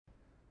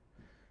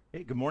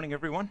Hey, good morning,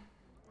 everyone.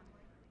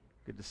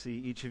 Good to see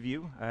each of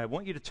you. I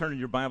want you to turn in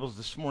your Bibles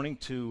this morning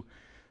to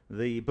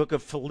the book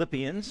of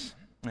Philippians,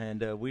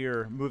 and we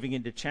are moving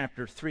into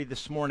chapter 3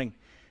 this morning.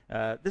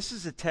 This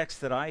is a text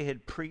that I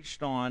had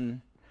preached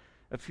on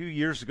a few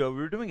years ago.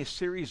 We were doing a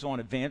series on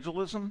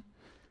evangelism,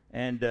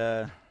 and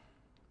I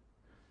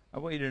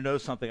want you to know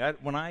something.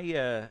 When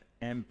I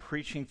am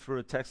preaching through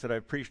a text that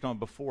I've preached on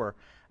before,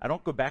 I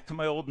don't go back to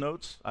my old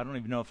notes. I don't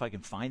even know if I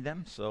can find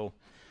them, so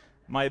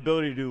my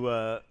ability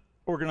to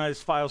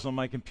organize files on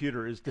my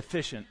computer is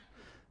deficient.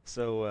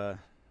 So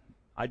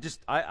I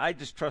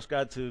just trust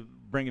God to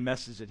bring a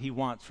message that He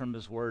wants from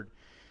His Word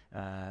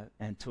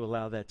and to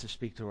allow that to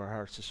speak to our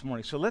hearts this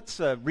morning. So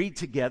let's read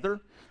together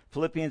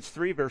Philippians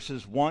 3,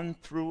 verses 1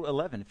 through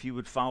 11, if you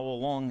would follow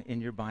along in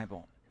your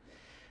Bible.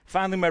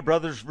 Finally, my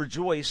brothers,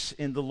 rejoice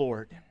in the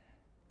Lord.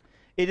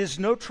 It is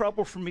no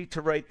trouble for me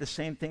to write the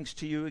same things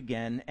to you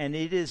again, and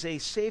it is a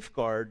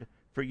safeguard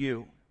for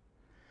you.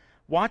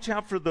 Watch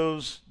out for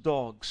those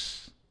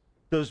dogs,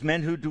 those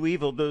men who do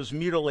evil, those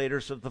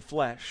mutilators of the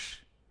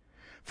flesh.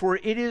 For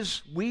it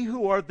is we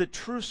who are the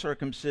true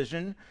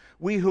circumcision,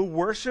 we who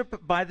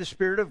worship by the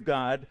Spirit of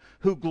God,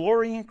 who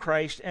glory in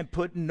Christ and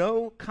put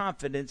no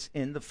confidence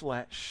in the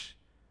flesh,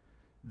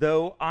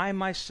 though I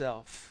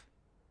myself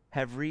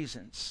have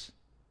reasons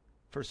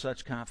for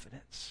such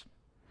confidence.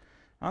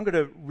 I'm going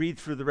to read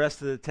through the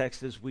rest of the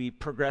text as we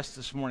progress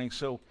this morning,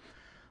 so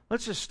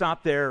let's just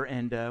stop there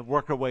and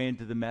work our way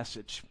into the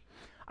message.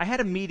 I had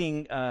a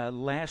meeting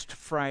last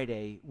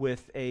Friday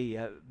with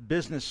a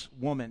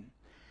businesswoman,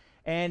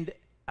 and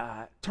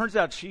turns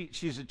out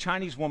she's a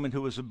Chinese woman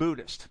who is a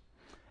Buddhist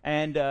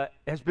and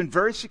has been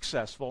very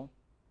successful.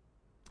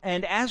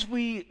 And as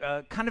we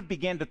kind of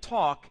began to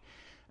talk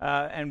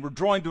and were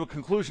drawing to a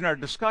conclusion in our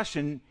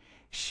discussion,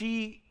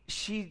 she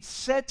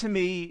said to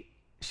me,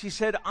 she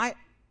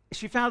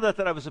found out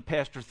that I was a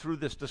pastor through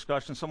this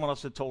discussion. Someone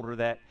else had told her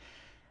that.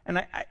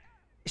 And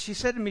she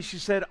said to me,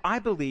 I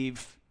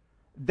believe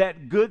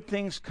that good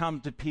things come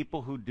to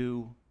people who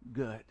do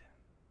good.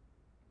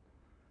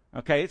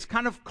 Okay, it's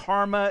kind of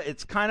karma,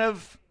 it's kind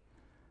of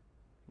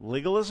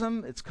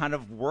legalism, it's kind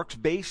of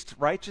works-based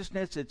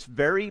righteousness, it's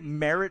very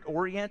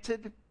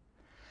merit-oriented.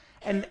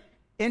 And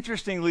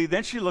interestingly,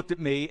 then she looked at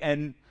me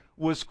and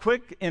was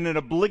quick in an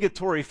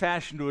obligatory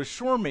fashion to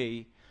assure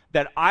me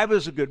that I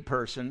was a good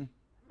person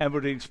and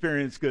would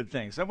experience good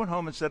things. I went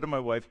home and said to my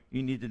wife,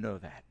 you need to know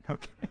that,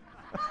 okay?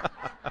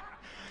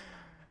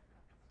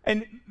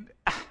 And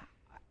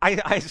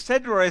I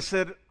said to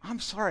her, I'm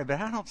sorry, but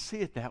I don't see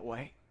it that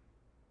way.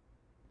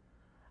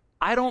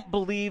 I don't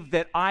believe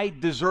that I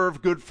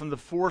deserve good from the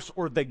force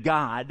or the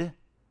God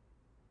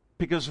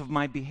because of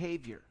my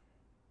behavior.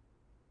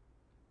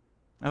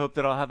 I hope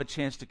that I'll have a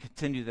chance to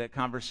continue that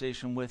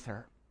conversation with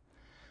her.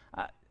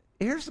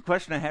 Here's the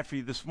question I have for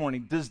you this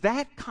morning. Does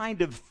that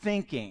kind of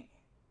thinking,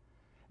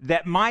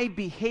 that my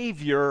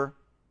behavior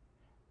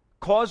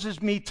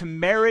causes me to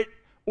merit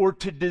or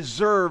to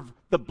deserve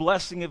the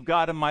blessing of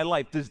God in my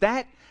life, does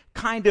that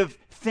kind of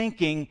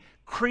thinking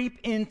creep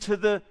into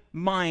the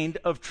mind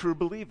of true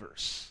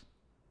believers?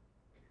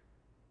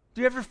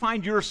 Do you ever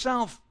find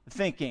yourself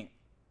thinking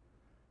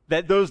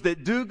that those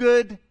that do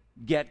good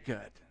get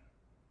good?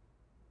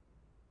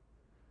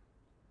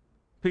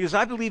 Because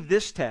I believe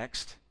this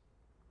text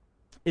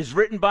is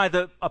written by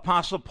the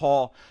Apostle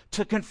Paul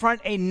to confront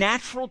a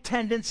natural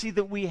tendency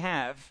that we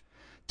have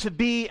to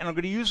be, and I'm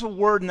going to use a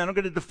word and then I'm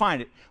going to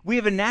define it. We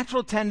have a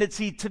natural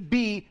tendency to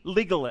be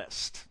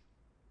legalist.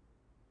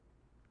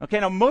 Okay,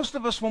 now most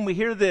of us, when we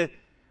hear the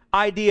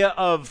idea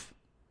of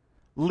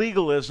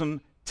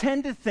legalism,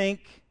 tend to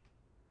think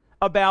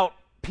about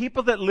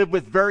people that live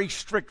with very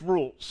strict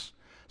rules.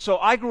 So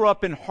I grew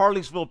up in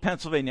Harleysville,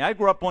 Pennsylvania. I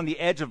grew up on the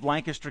edge of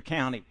Lancaster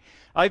County.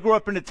 I grew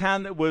up in a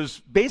town that was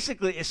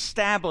basically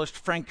established,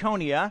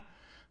 Franconia.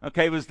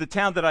 Okay, it was the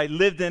town that I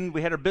lived in.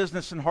 We had our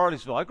business in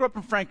Harleysville. I grew up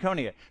in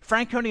Franconia.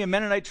 Franconia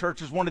Mennonite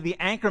Church is one of the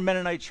anchor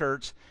Mennonite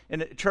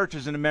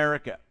churches in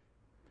America.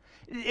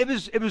 It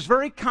was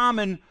very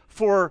common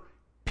for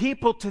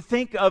people to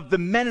think of the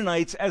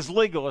Mennonites as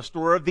legalist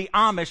or of the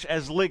Amish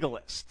as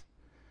legalist.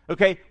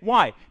 Okay,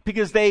 why?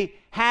 Because they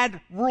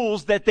had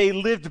rules that they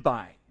lived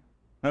by.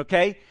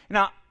 Okay,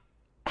 now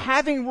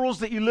having rules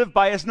that you live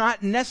by does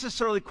not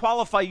necessarily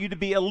qualify you to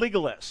be a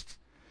legalist.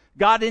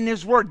 God in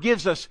His Word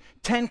gives us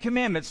 10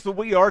 commandments that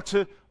we are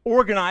to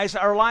organize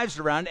our lives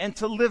around and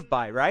to live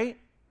by, right?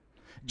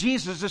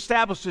 Jesus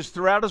establishes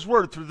throughout His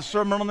Word, through the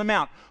Sermon on the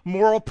Mount,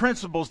 moral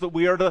principles that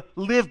we are to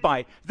live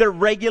by. They're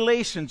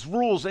regulations,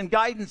 rules, and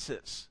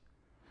guidances.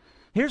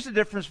 Here's the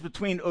difference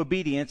between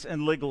obedience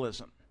and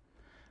legalism.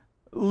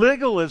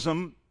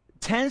 Legalism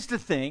tends to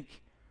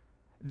think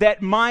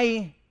that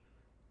my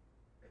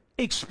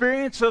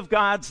experience of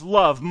God's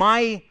love,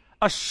 my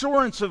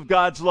assurance of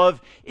God's love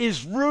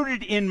is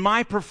rooted in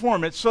my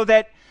performance, so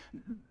that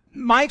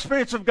my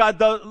experience of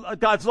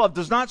God's love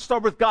does not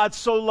start with God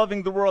so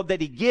loving the world that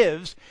He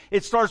gives.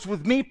 It starts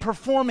with me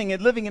performing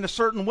and living in a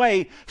certain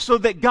way so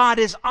that God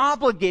is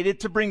obligated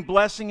to bring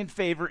blessing and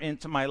favor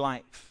into my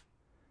life.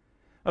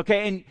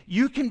 Okay, and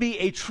you can be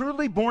a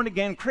truly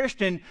born-again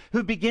Christian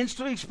who begins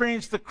to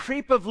experience the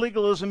creep of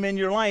legalism in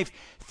your life,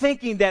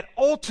 thinking that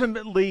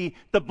ultimately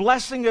the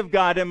blessing of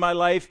God in my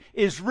life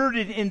is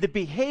rooted in the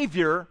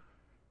behavior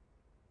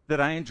that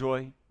I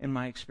enjoy in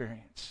my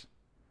experience.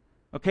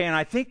 Okay, and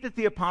I think that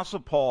the Apostle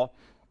Paul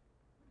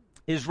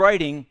is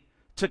writing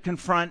to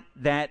confront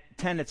that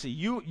tendency.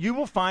 You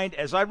will find,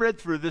 as I read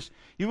through this,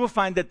 you will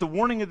find that the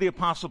warning of the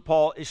Apostle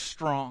Paul is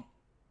strong.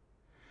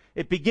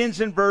 It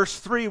begins in verse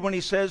 3 when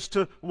he says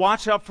to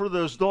watch out for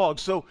those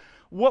dogs. So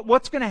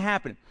what's going to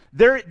happen?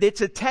 It's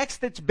a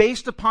text that's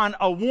based upon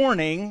a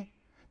warning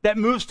that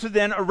moves to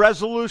then a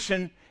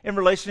resolution in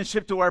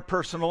relationship to our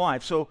personal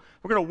life. So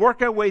we're going to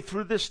work our way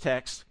through this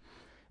text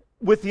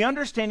with the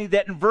understanding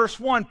that in verse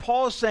 1,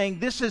 Paul is saying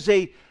this is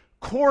a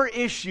core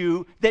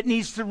issue that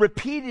needs to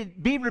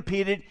be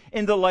repeated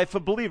in the life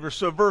of believers.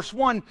 So verse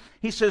 1,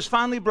 he says,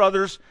 finally,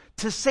 brothers,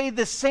 to say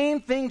the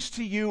same things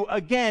to you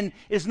again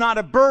is not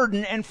a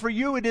burden, and for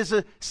you it is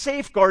a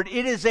safeguard,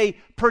 it is a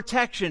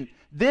protection.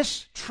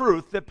 This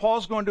truth that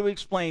Paul's going to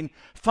explain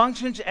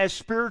functions as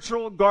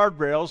spiritual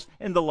guardrails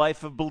in the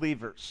life of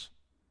believers.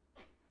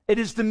 It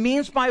is the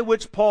means by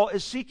which Paul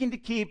is seeking to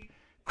keep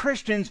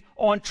Christians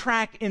on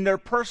track in their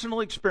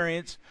personal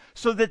experience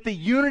so that the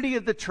unity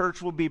of the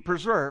church will be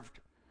preserved.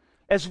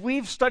 As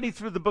we've studied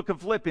through the book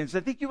of Philippians,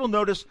 I think you will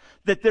notice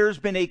that there's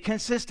been a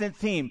consistent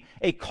theme,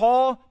 a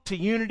call to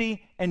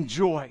unity and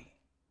joy.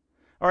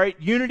 All right,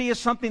 unity is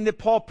something that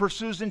Paul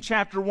pursues in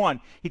chapter 1.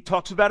 He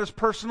talks about his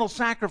personal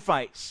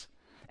sacrifice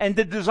and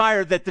the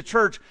desire that the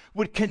church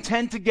would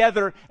contend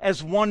together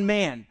as one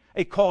man,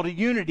 a call to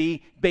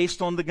unity based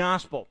on the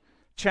gospel.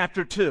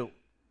 Chapter 2.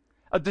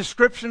 A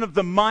description of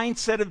the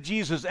mindset of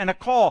Jesus and a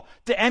call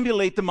to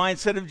emulate the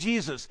mindset of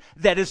Jesus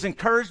that is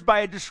encouraged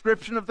by a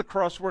description of the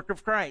cross work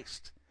of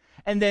Christ.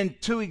 And then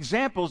 2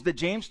 examples that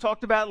James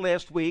talked about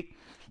last week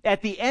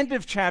at the end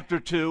of chapter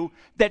 2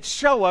 that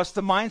show us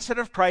the mindset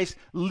of Christ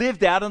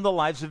lived out in the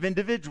lives of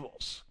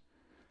individuals.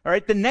 All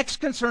right, the next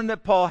concern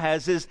that Paul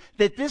has is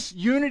that this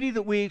unity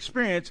that we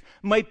experience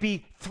might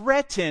be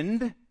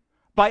threatened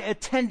by a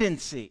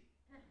tendency.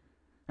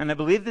 And I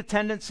believe the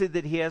tendency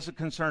that he has a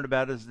concern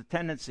about is the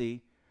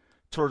tendency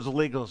towards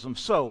legalism.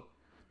 So,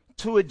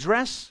 to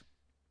address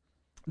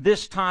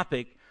this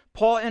topic,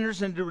 Paul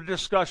enters into a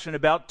discussion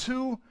about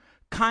 2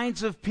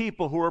 kinds of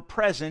people who are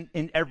present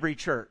in every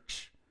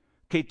church.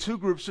 Okay, 2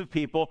 groups of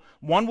people.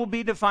 One will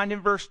be defined in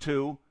verse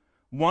 2.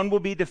 One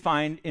will be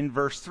defined in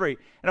verse 3.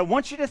 And I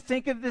want you to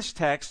think of this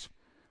text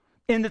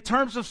in the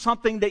terms of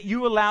something that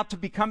you allow to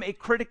become a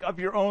critic of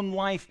your own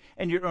life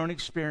and your own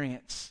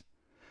experience,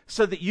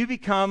 so that you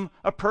become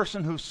a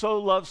person who so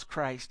loves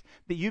Christ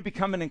that you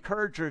become an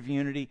encourager of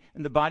unity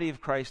in the body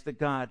of Christ that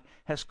God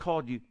has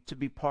called you to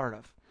be part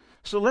of.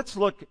 So let's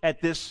look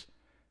at this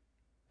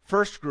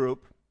first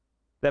group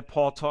that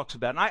Paul talks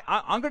about. And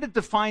I'm going to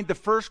define the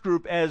first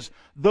group as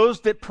those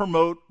that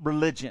promote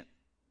religion.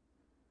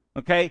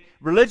 Okay?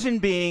 Religion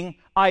being,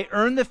 I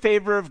earn the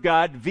favor of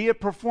God via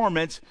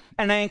performance,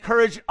 and I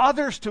encourage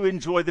others to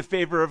enjoy the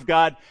favor of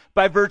God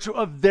by virtue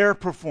of their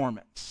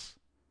performance.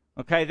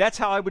 Okay, that's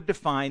how I would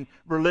define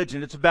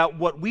religion. It's about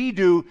what we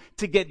do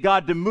to get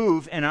God to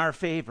move in our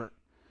favor.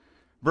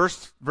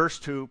 Verse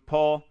 2,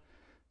 Paul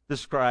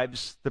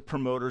describes the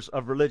promoters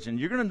of religion.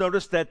 You're going to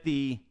notice that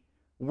the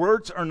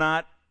words are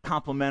not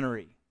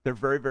complimentary. They're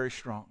very, very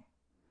strong.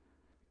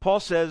 Paul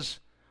says,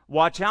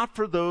 watch out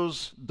for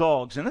those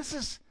dogs. And this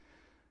is,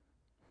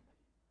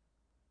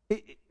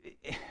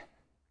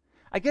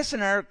 I guess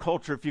in our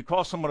culture, if you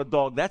call someone a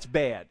dog, that's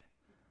bad.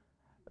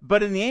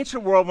 But in the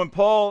ancient world, when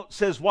Paul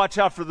says, watch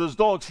out for those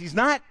dogs, he's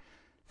not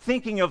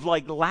thinking of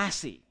like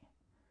Lassie,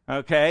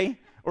 okay,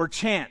 or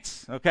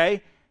Chance,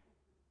 okay?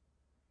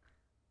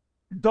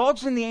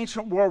 Dogs in the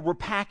ancient world were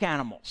pack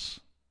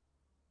animals,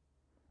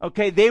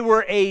 okay? They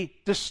were a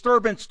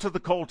disturbance to the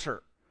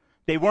culture.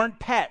 They weren't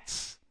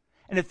pets.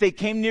 And if they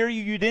came near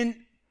you, you didn't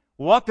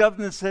walk up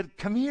and said,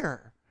 come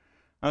here,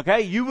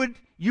 okay? You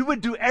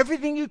would do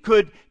everything you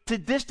could to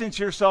distance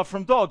yourself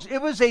from dogs.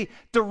 It was a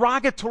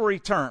derogatory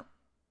term.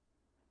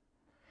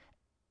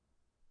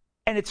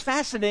 And it's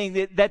fascinating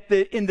that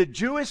in the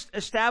Jewish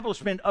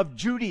establishment of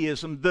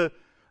Judaism,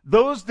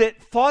 those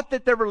that thought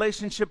that their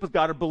relationship with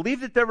God or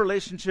believed that their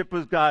relationship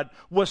with God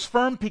was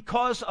firm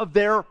because of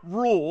their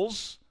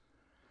rules,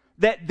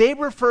 that they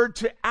referred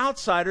to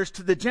outsiders,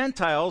 to the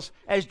Gentiles,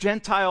 as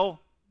Gentile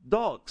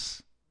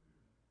dogs.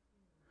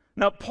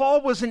 Now,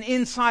 Paul was an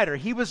insider.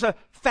 He was a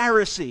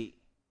Pharisee.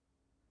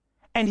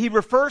 And he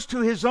refers to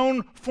his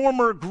own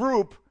former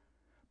group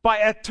by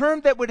a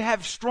term that would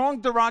have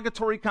strong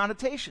derogatory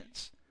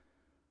connotations.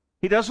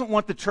 He doesn't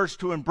want the church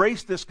to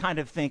embrace this kind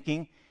of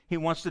thinking. He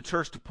wants the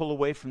church to pull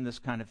away from this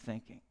kind of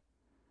thinking.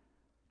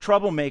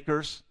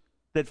 Troublemakers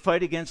that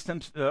fight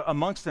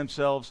amongst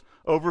themselves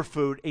over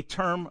food, a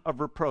term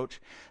of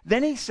reproach.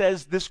 Then he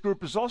says this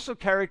group is also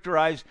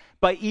characterized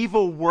by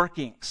evil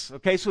workings.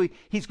 Okay, so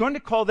he's going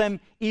to call them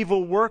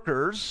evil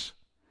workers.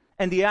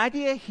 And the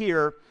idea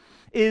here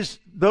is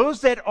those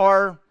that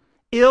are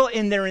ill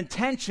in their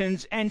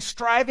intentions and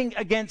striving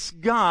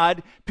against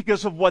God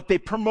because of what they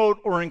promote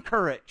or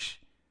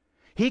encourage.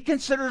 He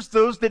considers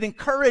those that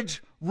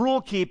encourage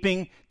rule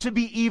keeping to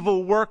be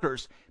evil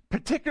workers,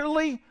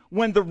 particularly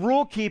when the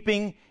rule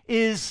keeping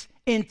is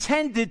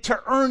intended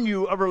to earn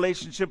you a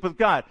relationship with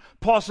God.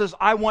 Paul says,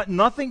 I want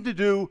nothing to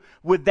do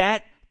with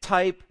that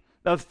type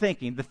of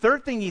thinking. The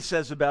third thing he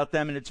says about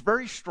them, and it's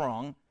very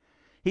strong,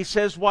 he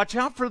says, watch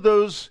out for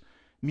those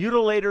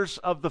mutilators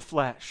of the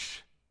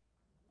flesh.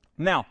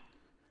 Now,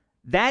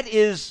 that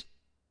is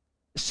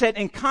set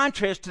in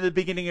contrast to the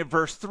beginning of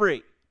verse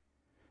 3.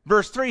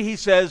 Verse 3, he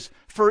says,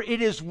 for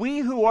it is we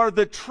who are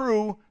the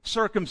true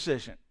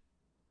circumcision.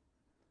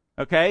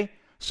 Okay?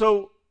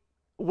 So,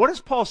 what is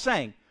Paul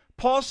saying?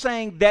 Paul's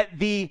saying that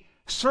the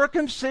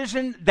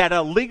circumcision that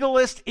a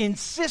legalist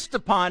insists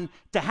upon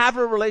to have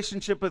a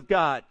relationship with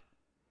God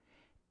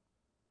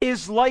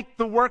is like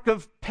the work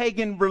of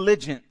pagan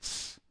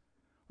religions,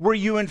 where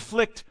you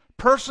inflict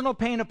personal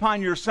pain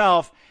upon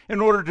yourself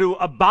in order to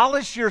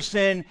abolish your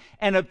sin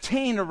and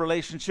obtain a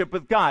relationship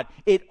with God.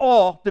 It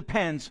all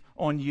depends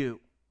on you.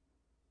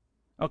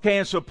 Okay,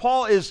 and so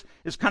Paul is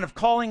kind of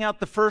calling out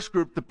the first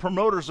group, the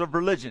promoters of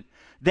religion.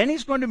 Then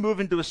he's going to move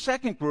into a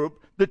second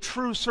group, the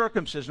true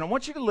circumcision. I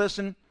want you to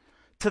listen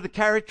to the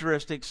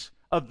characteristics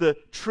of the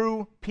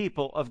true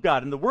people of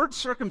God. And the word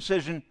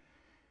circumcision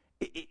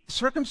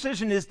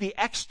is the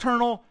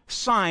external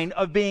sign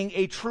of being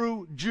a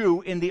true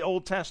Jew in the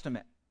Old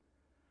Testament.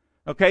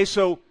 Okay,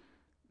 so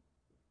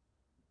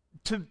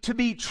to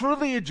be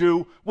truly a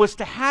Jew was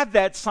to have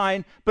that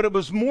sign, but it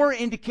was more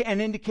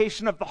an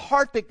indication of the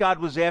heart that God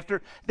was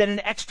after than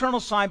an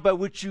external sign by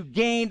which you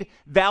gained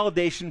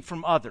validation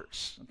from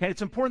others. Okay,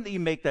 it's important that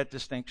you make that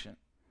distinction.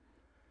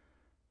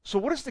 So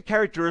what is the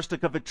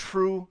characteristic of a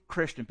true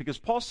Christian? Because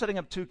Paul's setting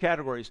up two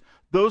categories,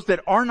 those that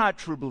are not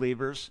true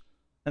believers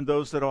and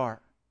those that are.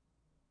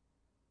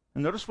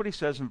 And notice what he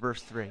says in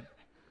verse 3.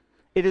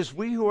 It is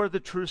we who are the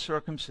true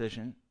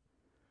circumcision,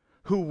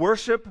 who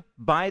worship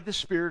by the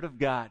Spirit of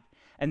God.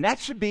 And that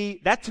to me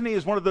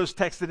is one of those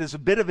texts that is a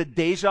bit of a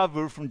deja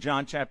vu from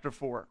John chapter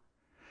 4.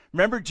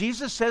 Remember,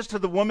 Jesus says to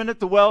the woman at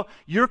the well,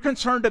 you're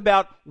concerned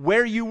about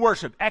where you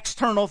worship,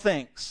 external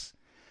things.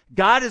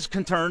 God is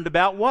concerned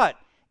about what?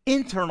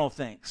 Internal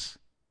things.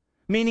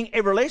 Meaning a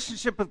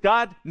relationship with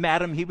God,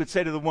 madam, he would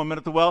say to the woman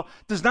at the well,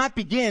 does not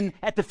begin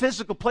at the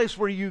physical place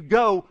where you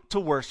go to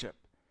worship.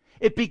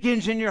 It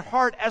begins in your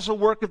heart as a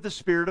work of the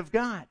Spirit of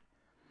God.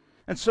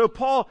 And so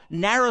Paul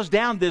narrows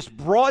down this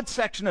broad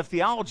section of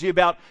theology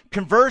about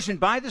conversion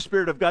by the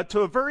Spirit of God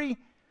to a very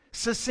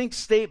succinct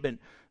statement.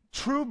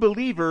 True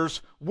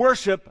believers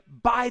worship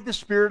by the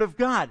Spirit of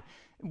God.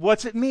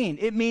 What's it mean?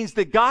 It means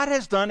that God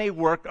has done a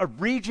work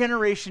of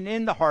regeneration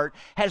in the heart,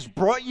 has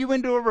brought you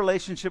into a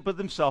relationship with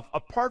himself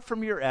apart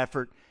from your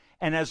effort,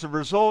 and as a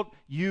result,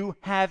 you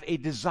have a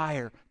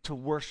desire to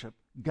worship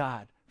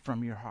God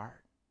from your heart.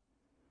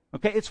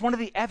 Okay, it's one of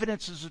the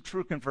evidences of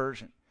true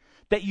conversion,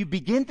 that you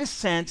begin to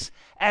sense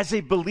as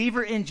a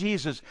believer in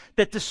Jesus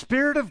that the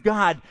Spirit of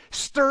God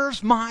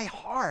stirs my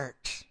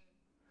heart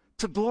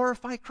to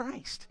glorify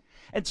Christ.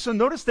 And so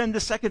notice then the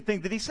second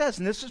thing that he says,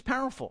 and this is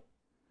powerful.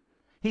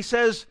 He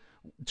says,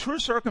 true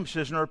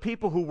circumcision are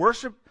people who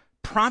worship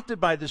prompted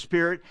by the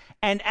Spirit,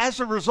 and as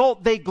a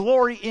result, they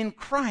glory in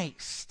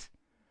Christ.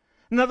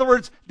 In other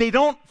words, they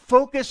don't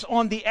focus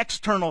on the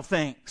external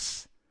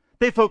things.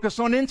 They focus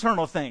on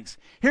internal things.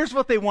 Here's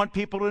what they want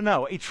people to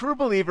know. A true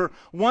believer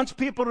wants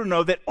people to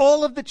know that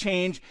all of the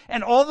change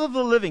and all of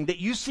the living that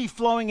you see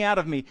flowing out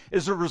of me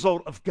is a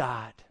result of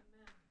God.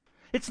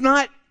 It's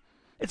not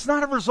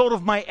a result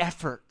of my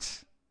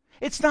efforts.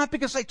 It's not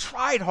because I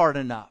tried hard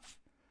enough.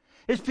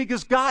 It's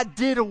because God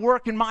did a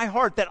work in my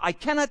heart that I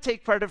cannot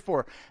take credit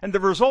for. And the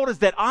result is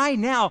that I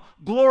now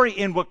glory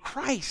in what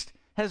Christ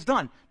has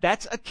done.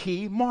 That's a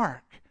key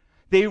mark.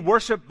 They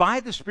worship by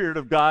the Spirit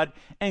of God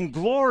and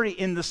glory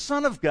in the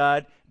Son of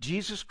God,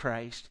 Jesus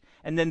Christ.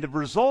 And then the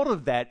result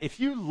of that, if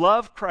you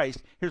love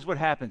Christ, here's what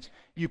happens.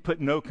 You put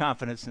no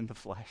confidence in the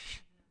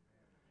flesh.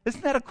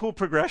 Isn't that a cool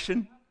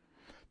progression?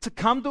 To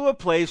come to a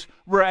place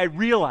where I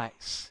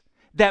realize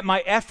that my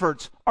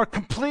efforts are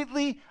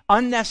completely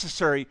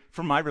unnecessary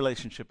for my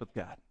relationship with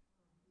God.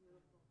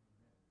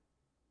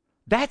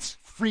 That's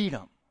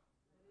freedom.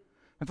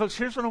 And folks,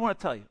 here's what I want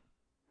to tell you.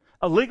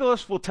 A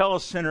legalist will tell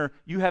a sinner,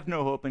 you have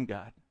no hope in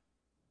God.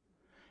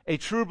 A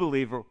true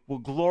believer will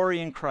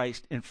glory in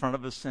Christ in front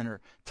of a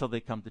sinner till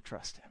they come to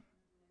trust him.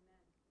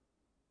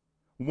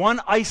 One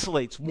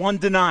isolates, one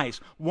denies,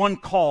 one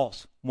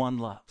calls, one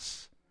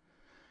loves.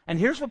 And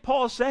here's what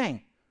Paul is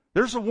saying.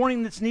 There's a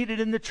warning that's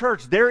needed in the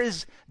church.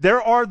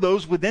 There are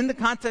those within the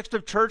context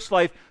of church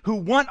life who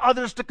want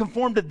others to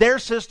conform to their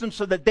system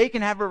so that they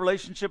can have a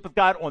relationship with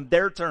God on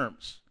their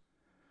terms.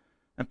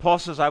 And Paul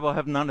says, I will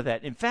have none of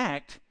that. In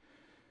fact,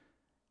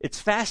 it's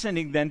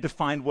fascinating then to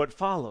find what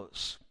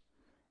follows.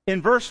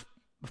 In verse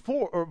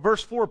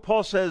 4,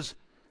 Paul says,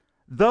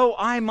 though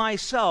I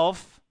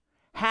myself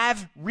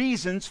have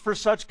reasons for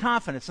such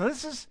confidence. Now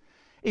this is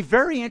a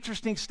very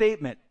interesting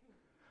statement.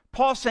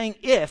 Paul's saying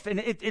if, and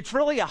it's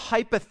really a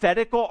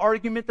hypothetical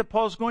argument that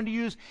Paul's going to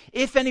use.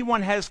 If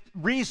anyone has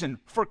reason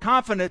for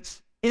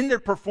confidence in their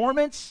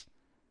performance,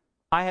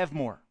 I have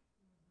more.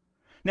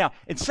 Now,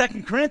 in 2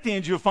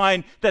 Corinthians, you'll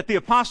find that the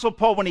Apostle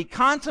Paul, when he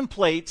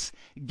contemplates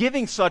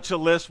giving such a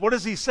list, what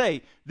does he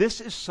say?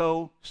 This is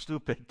so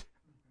stupid.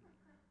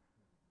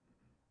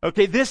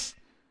 Okay,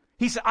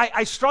 he said,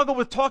 I struggle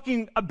with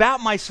talking about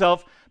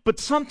myself, but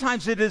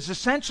sometimes it is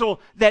essential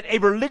that a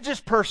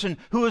religious person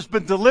who has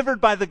been delivered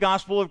by the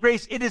gospel of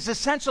grace, it is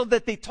essential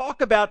that they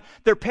talk about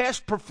their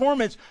past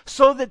performance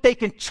so that they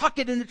can chuck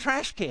it in the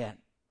trash can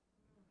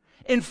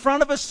in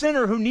front of a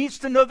sinner who needs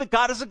to know that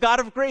God is a God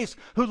of grace,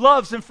 who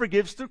loves and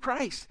forgives through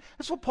Christ.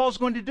 That's what Paul's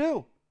going to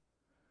do.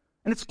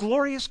 And it's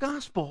glorious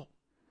gospel.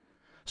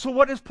 So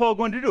what is Paul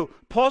going to do?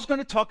 Paul's going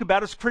to talk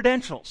about his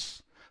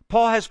credentials.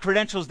 Paul has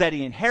credentials that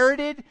he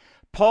inherited.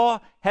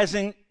 Paul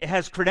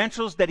has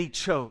credentials that he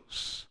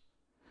chose.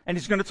 And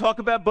he's going to talk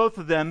about both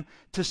of them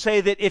to say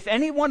that if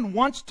anyone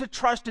wants to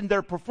trust in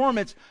their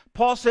performance,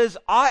 Paul says,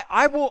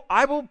 I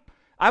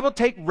will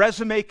take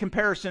resume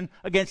comparison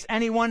against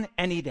anyone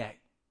any day.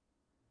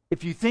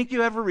 If you think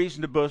you have a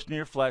reason to boast in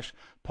your flesh,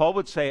 Paul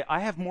would say,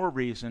 I have more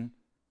reason,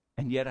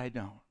 and yet I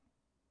don't.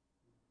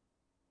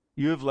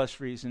 You have less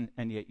reason,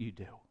 and yet you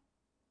do.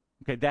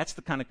 Okay, that's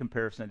the kind of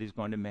comparison that he's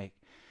going to make.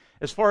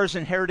 As far as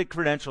inherited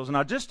credentials, and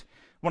I just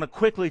want to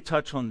quickly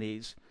touch on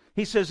these.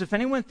 He says, if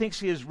anyone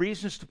thinks he has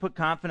reasons to put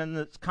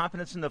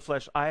confidence in the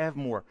flesh, I have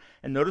more.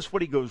 And notice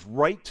what he goes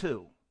right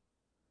to.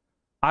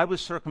 I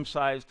was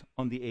circumcised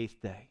on the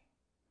 8th day.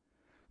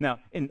 Now,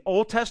 in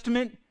Old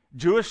Testament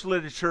Jewish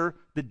literature,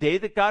 the day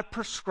that God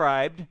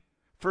prescribed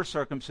for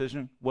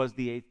circumcision was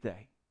the 8th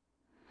day.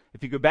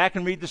 If you go back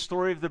and read the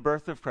story of the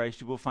birth of Christ,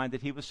 you will find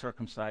that he was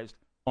circumcised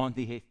on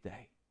the 8th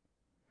day.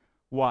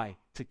 Why?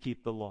 To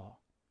keep the law.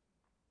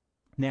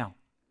 Now,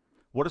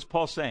 what is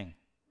Paul saying?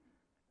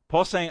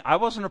 Paul's saying, I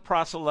wasn't a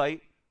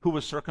proselyte who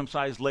was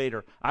circumcised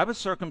later. I was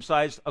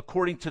circumcised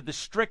according to the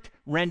strict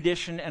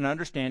rendition and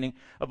understanding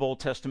of Old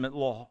Testament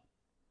law.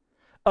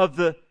 Of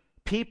the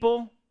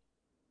people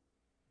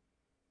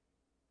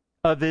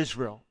of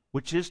Israel,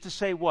 which is to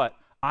say what?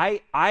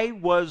 I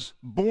was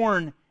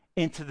born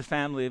into the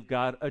family of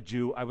God, a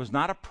Jew. I was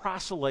not a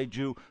proselyte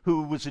Jew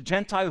who was a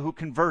Gentile who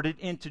converted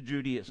into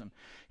Judaism.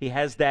 He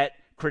has that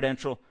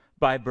credential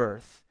by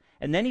birth.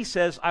 And then he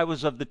says, I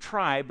was of the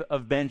tribe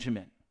of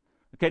Benjamin.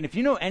 Okay, and if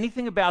you know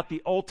anything about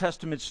the Old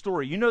Testament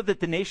story, you know that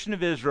the nation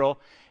of Israel,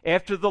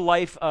 after the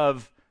life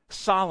of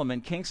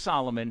Solomon, King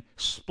Solomon,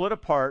 split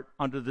apart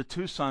under the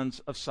two sons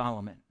of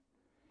Solomon.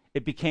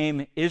 It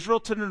became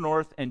Israel to the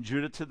north and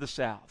Judah to the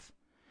south.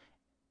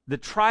 The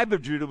tribe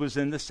of Judah was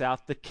in the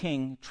south, the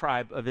king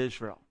tribe of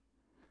Israel.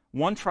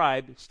 One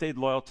tribe stayed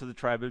loyal to the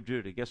tribe of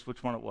Judah. Guess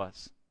which one it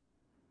was?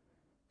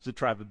 It's the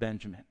tribe of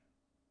Benjamin.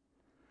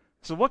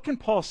 So what can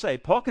Paul say?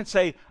 Paul can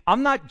say,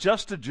 I'm not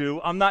just a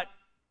Jew. I'm not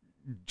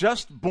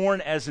just born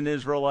as an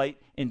Israelite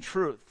in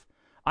truth.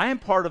 I am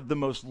part of the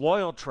most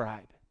loyal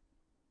tribe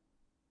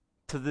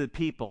to the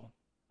people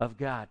of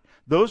God.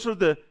 Those are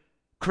the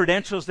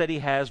credentials that he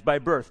has by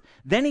birth.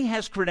 Then he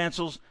has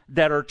credentials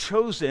that are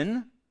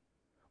chosen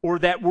or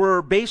that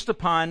were based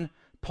upon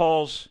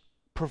Paul's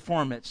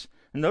performance.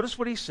 And notice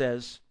what he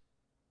says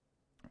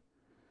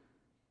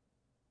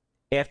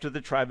after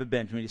the tribe of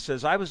Benjamin. He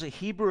says, I was a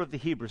Hebrew of the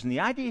Hebrews. And the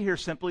idea here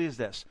simply is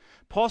this.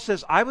 Paul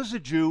says, I was a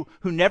Jew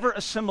who never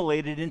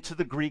assimilated into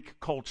the Greek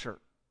culture.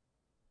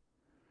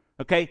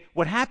 Okay,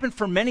 what happened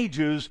for many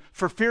Jews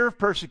for fear of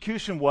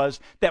persecution was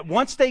that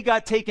once they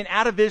got taken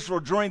out of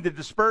Israel during the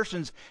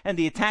dispersions and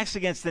the attacks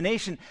against the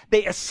nation,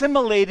 they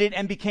assimilated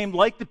and became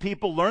like the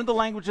people, learned the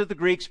language of the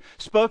Greeks,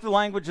 spoke the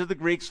language of the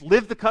Greeks,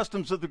 lived the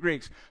customs of the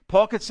Greeks.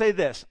 Paul could say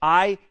this,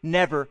 I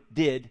never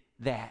did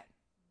that.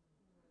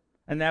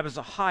 And that was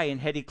a high and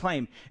heady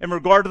claim. In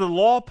regard to the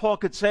law, Paul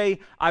could say,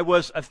 I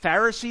was a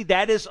Pharisee,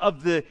 that is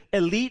of the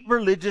elite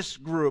religious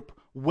group,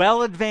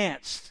 well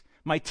advanced.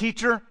 My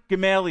teacher,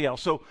 Gamaliel.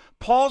 So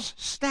Paul's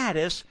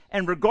status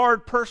and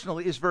regard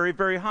personally is very,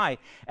 very high.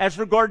 As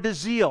regard to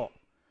zeal,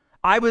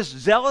 I was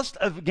zealous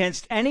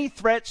against any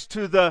threats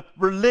to the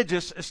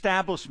religious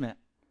establishment.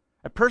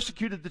 I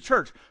persecuted the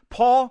church.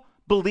 Paul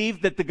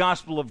believed that the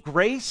gospel of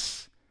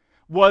grace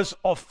was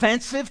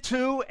offensive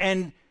to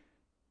and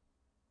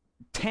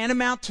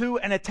tantamount to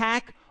an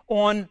attack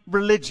on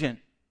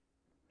religion.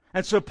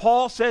 And so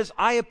Paul says,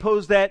 I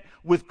oppose that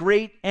with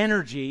great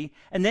energy.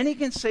 And then he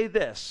can say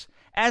this,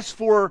 as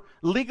for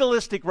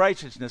legalistic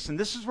righteousness, and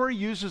this is where he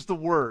uses the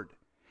word,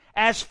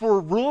 as for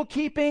rule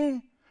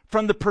keeping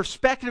from the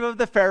perspective of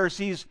the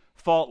Pharisees,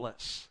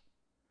 faultless.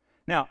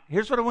 Now,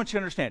 here's what I want you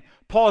to understand.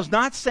 Paul is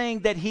not saying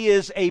that he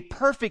is a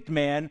perfect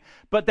man,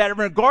 but that in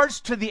regards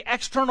to the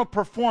external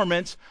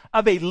performance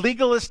of a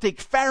legalistic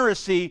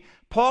Pharisee,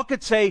 Paul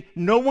could say,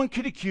 no one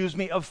could accuse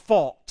me of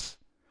fault.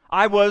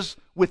 I was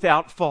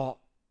without fault.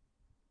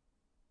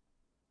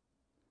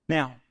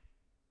 Now,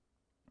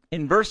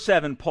 in verse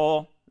 7,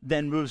 Paul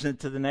then moves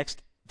into the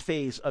next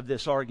phase of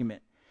this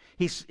argument.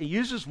 He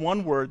uses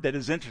one word that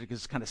is interesting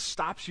because it kind of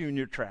stops you in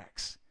your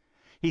tracks.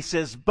 He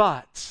says,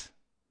 but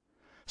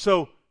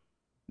So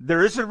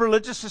there is a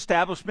religious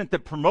establishment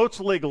that promotes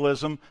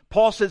legalism.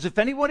 Paul says if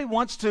anybody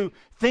wants to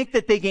think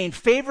that they gain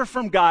favor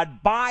from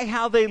God by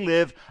how they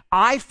live,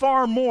 I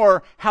far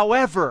more,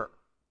 however.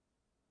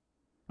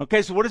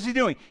 Okay, so what is he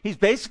doing? He's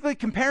basically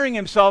comparing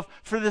himself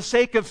for the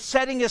sake of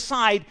setting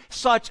aside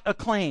such a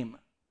claim.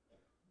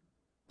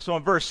 So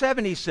in verse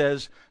 7 he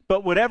says,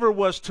 but whatever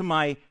was to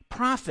my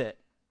profit,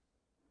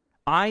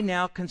 I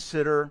now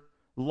consider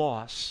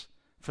loss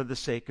for the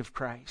sake of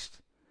Christ.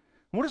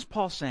 What is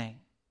Paul saying?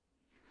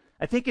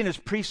 I think in his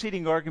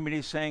preceding argument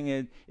he's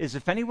saying is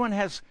if anyone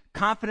has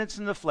confidence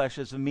in the flesh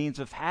as a means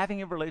of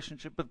having a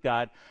relationship with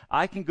God,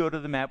 I can go to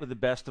the mat with the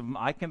best of them.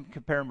 I can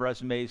compare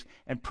resumes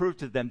and prove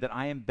to them that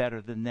I am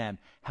better than them.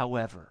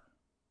 However,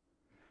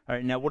 all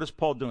right, now what is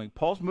Paul doing?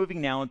 Paul's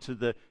moving now into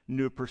the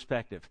new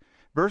perspective.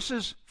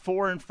 Verses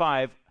 4 and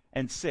 5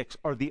 and 6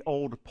 are the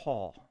old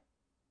Paul.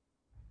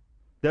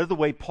 They're the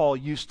way Paul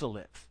used to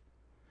live.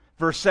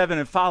 Verse 7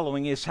 and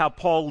following is how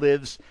Paul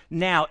lives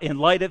now in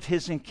light of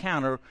his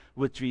encounter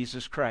with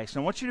Jesus Christ.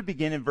 I want you to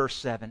begin in verse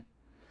 7.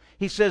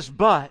 He says,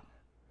 but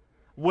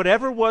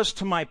whatever was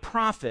to my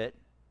profit,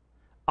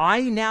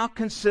 I now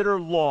consider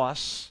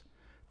loss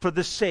for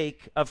the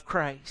sake of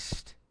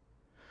Christ.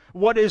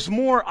 What is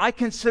more, I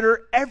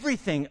consider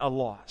everything a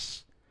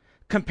loss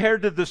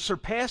compared to the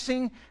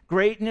surpassing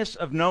greatness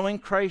of knowing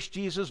Christ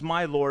Jesus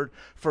my Lord,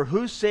 for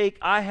whose sake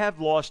I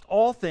have lost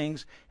all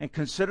things and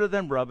consider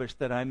them rubbish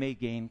that I may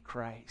gain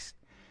Christ.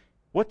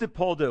 What did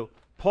Paul do?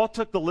 Paul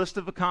took the list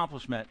of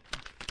accomplishment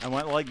and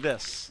went like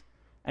this,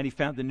 and he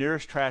found the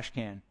nearest trash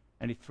can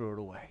and he threw it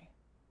away.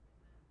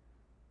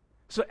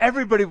 So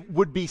everybody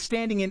would be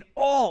standing in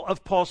awe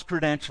of Paul's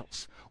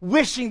credentials,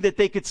 wishing that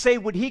they could say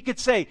what he could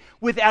say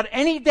without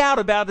any doubt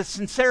about his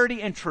sincerity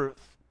and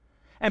truth.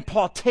 And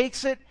Paul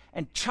takes it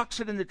and chucks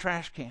it in the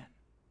trash can.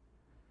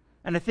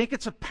 And I think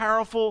it's a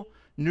powerful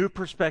new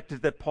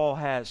perspective that Paul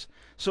has.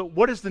 So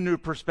what is the new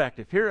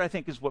perspective? Here I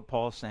think is what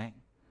Paul is saying.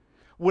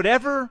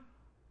 Whatever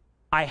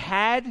I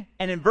had,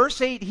 and in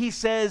verse 8 he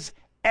says,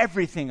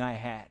 everything I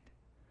had.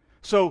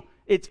 So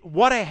it's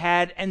what I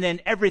had and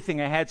then everything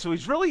I had. So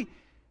he's really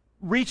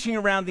reaching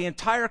around the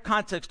entire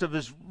context of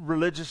his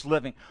religious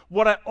living.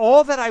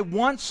 All that I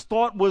once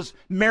thought was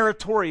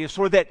meritorious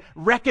or that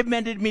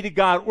recommended me to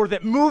God or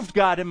that moved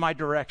God in my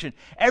direction,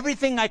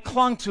 everything I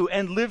clung to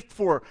and lived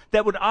for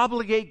that would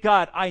obligate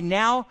God, I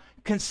now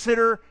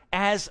consider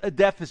as a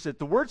deficit.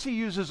 The words he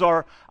uses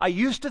are, I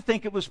used to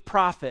think it was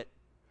profit.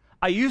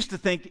 I used to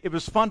think it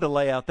was fun to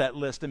lay out that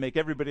list and make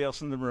everybody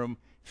else in the room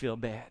feel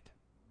bad.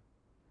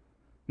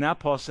 Now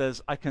Paul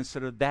says, I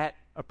consider that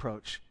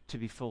approach to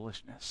be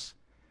foolishness.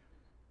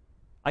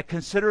 I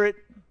consider it,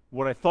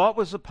 what I thought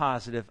was a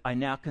positive, I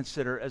now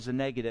consider as a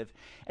negative.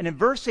 And in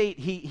verse 8,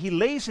 he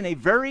lays in a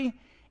very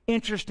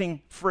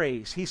interesting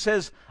phrase. He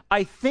says,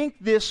 I think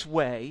this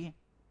way,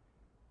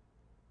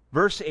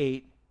 verse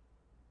 8,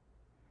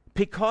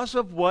 because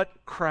of what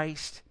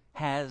Christ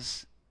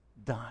has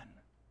done.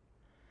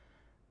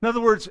 In other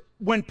words,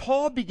 when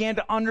Paul began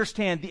to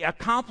understand the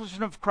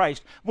accomplishment of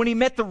Christ, when he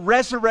met the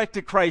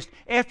resurrected Christ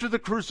after the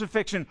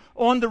crucifixion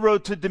on the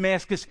road to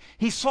Damascus,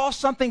 he saw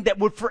something that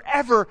would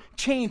forever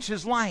change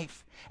his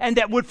life and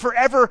that would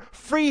forever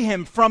free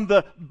him from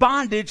the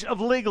bondage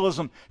of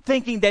legalism,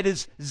 thinking that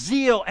his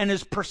zeal and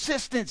his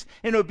persistence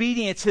in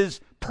obedience, his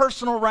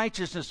personal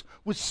righteousness,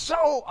 was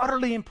so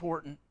utterly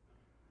important.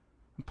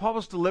 And Paul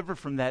was delivered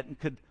from that and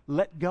could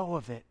let go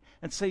of it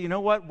and say, you know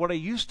what I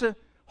used to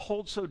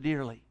hold so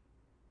dearly,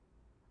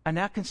 I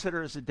now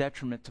consider as a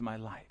detriment to my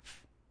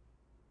life.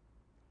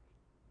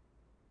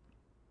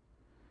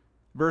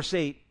 Verse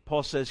 8,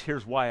 Paul says,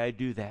 here's why I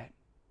do that.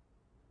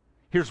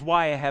 Here's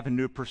why I have a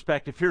new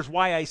perspective. Here's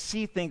why I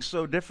see things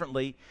so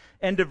differently.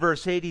 End of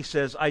verse 8, he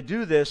says, I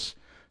do this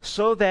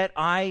so that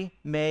I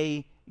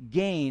may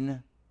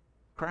gain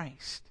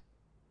Christ.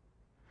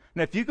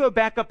 Now, if you go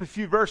back up a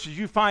few verses,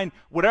 you find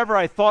whatever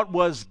I thought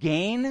was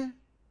gain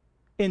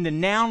in the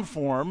noun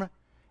form.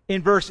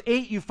 In verse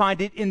 8, you find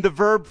it in the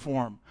verb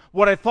form.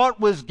 What I thought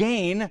was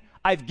gain,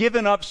 I've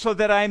given up so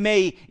that I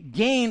may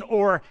gain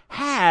or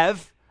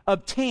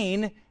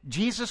obtain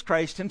Jesus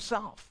Christ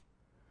himself.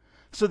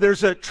 So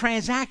there's a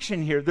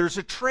transaction here. There's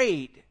a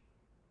trade.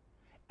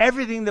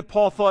 Everything that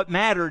Paul thought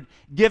mattered,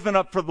 given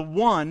up for the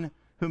one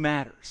who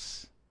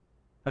matters.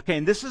 Okay,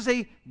 and this is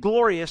a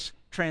glorious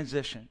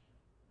transition.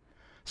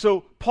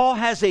 So Paul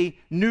has a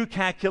new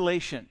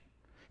calculation.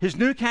 His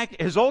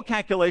old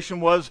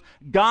calculation was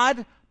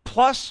God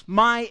plus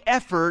my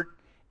effort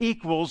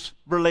equals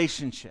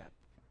relationship.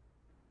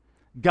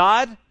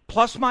 God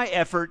plus my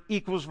effort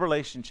equals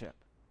relationship.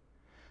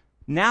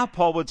 Now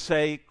Paul would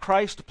say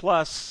Christ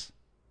plus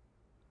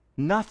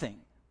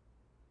nothing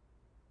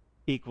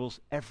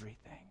equals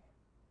everything.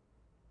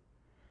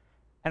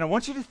 And I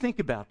want you to think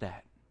about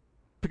that,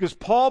 because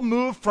Paul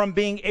moved from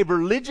being a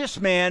religious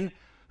man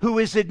who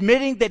is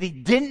admitting that he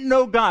didn't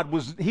know God.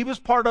 He was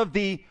part of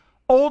the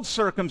old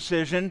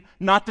circumcision,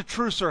 not the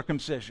true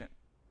circumcision.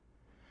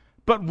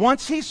 But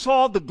once he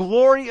saw the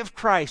glory of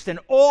Christ and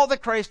all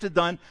that Christ had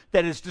done,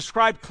 that is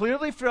described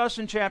clearly for us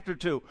in chapter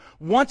 2,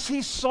 once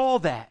he saw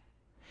that,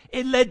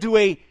 it led to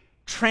a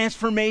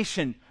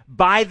transformation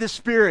by the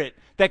Spirit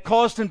that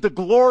caused him to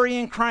glory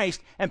in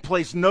Christ and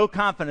place no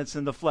confidence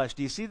in the flesh.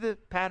 Do you see the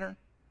pattern?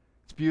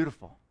 It's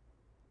beautiful.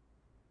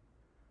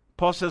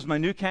 Paul says, my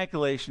new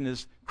calculation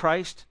is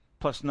Christ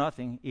plus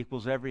nothing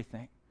equals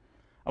everything.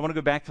 I want to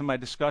go back to my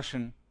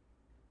discussion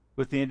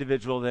with the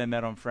individual that I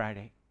met on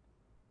Friday.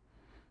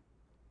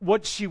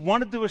 What she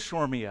wanted to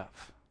assure me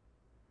of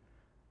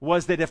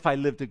was that if I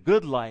lived a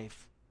good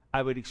life,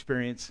 I would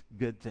experience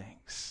good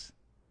things.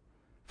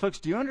 Folks,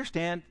 do you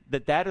understand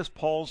that that is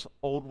Paul's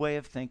old way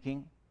of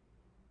thinking?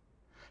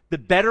 The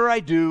better I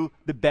do,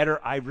 the better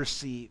I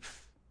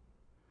receive.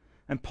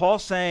 And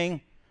Paul's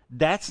saying,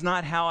 that's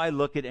not how I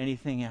look at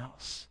anything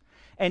else.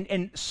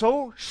 And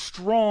so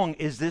strong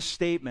is this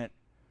statement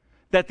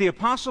that the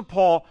Apostle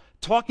Paul,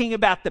 talking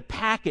about the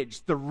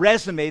package, the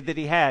resume that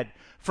he had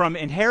from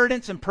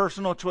inheritance and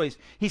personal choice,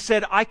 he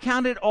said, I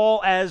count it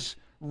all as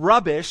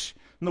rubbish.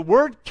 And the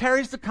word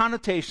carries the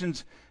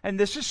connotations, and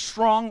this is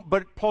strong,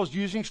 but Paul's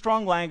using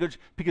strong language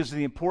because of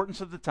the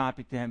importance of the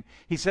topic to him.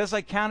 He says,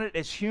 I count it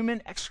as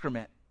human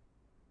excrement,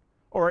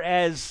 or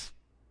as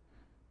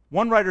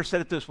one writer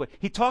said it this way.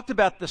 He talked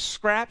about the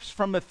scraps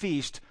from a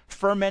feast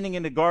fermenting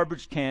in a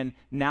garbage can,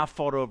 now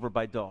fought over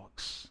by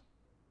dogs.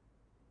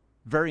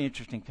 Very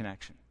interesting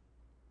connection.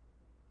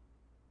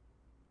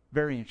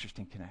 Very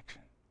interesting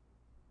connection.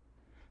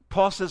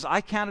 Paul says,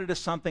 I count it as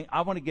something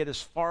I want to get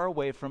as far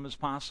away from as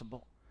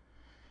possible.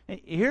 And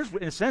here's,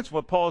 in a sense,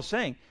 what Paul is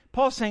saying.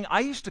 Paul's saying,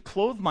 I used to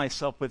clothe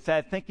myself with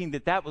that, thinking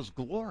that that was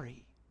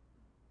glory,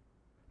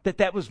 that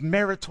that was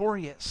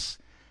meritorious.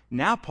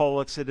 Now Paul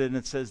looks at it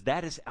and says,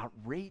 that is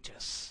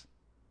outrageous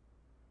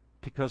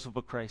because of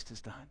what Christ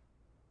has done.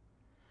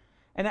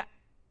 And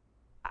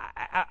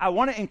I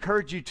want to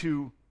encourage you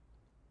to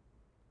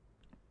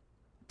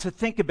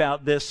think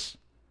about this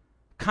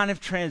kind of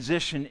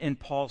transition in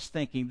Paul's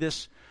thinking,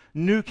 this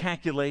new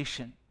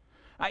calculation.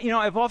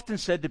 I've often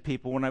said to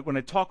people when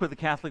I talk with a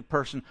Catholic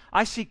person,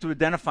 I seek to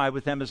identify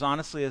with them as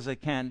honestly as I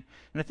can.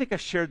 And I think I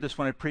shared this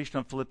when I preached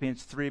on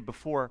Philippians 3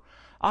 before.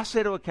 I'll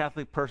say to a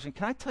Catholic person,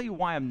 can I tell you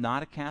why I'm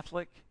not a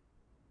Catholic?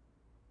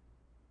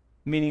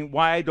 Meaning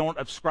why I don't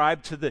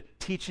subscribe to the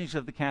teachings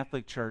of the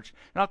Catholic Church.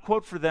 And I'll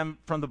quote for them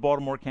from the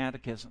Baltimore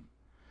Catechism.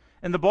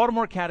 In the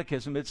Baltimore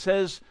Catechism, it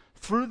says,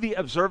 through the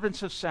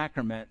observance of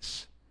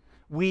sacraments,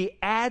 we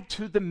add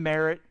to the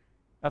merit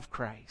of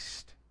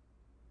Christ.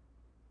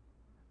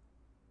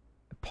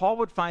 Paul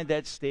would find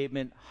that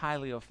statement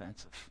highly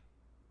offensive.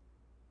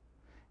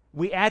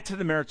 We add to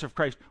the merits of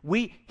Christ.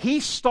 He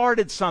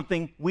started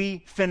something,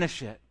 we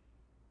finish it.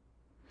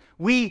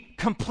 We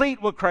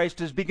complete what Christ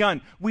has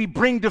begun. We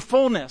bring to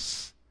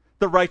fullness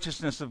the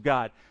righteousness of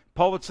God.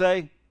 Paul would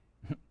say,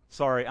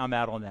 sorry, I'm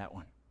out on that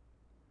one.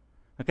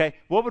 Okay,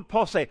 what would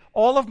Paul say?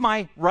 All of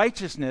my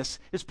righteousness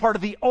is part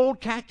of the old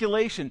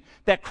calculation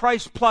that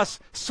Christ plus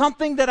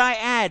something that I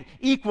add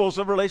equals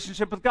a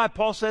relationship with God.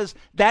 Paul says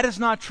that is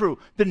not true.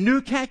 The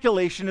new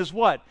calculation is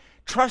what?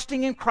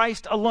 Trusting in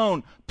Christ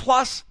alone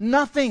plus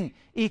nothing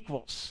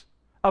equals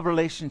a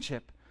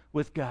relationship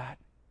with God.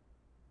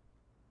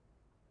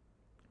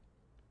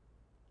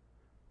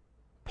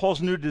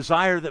 Paul's new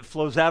desire that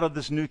flows out of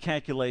this new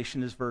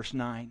calculation is verse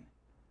 9.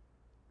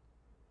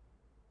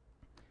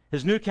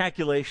 His new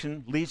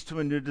calculation leads to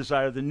a new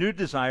desire. The new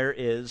desire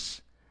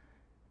is,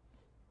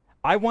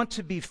 I want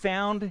to be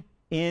found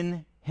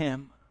in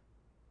Him.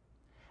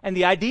 And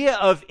the idea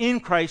of in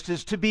Christ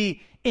is to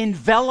be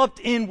enveloped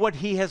in what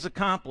He has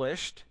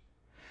accomplished,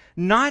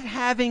 not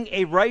having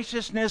a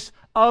righteousness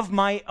of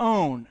my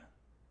own.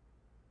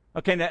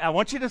 Okay, now I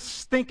want you to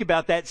think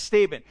about that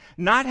statement.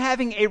 Not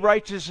having a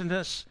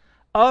righteousness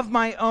of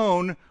my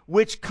own,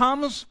 which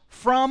comes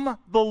from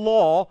the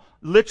law.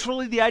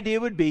 Literally, the idea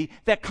would be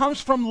that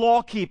comes from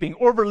law keeping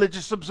or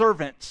religious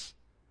observance.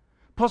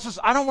 Paul says,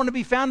 I don't want to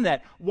be found in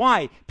that.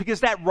 Why?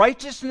 Because that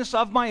righteousness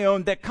of my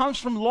own that comes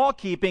from law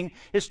keeping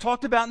is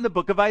talked about in the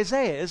book of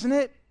Isaiah, isn't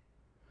it?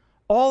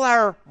 All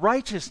our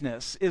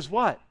righteousness is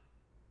what?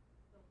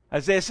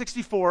 Isaiah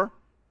 64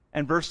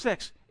 and verse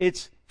 6.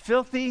 It's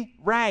filthy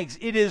rags.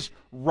 It is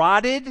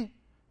rotted,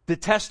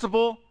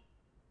 detestable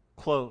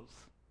clothes.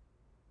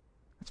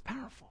 It's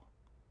powerful.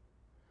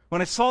 When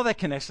I saw that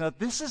connection, I thought,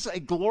 this is a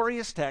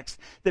glorious text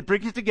that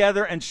brings it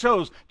together and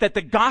shows that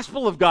the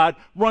gospel of God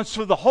runs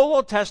through the whole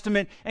Old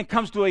Testament and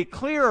comes to a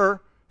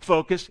clearer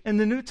focus in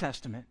the New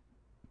Testament.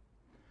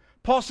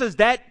 Paul says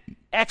that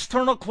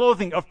external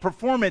clothing of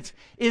performance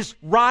is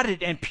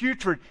rotted and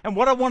putrid, and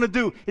what I want to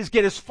do is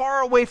get as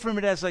far away from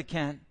it as I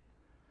can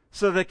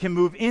so that I can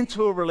move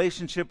into a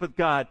relationship with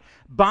God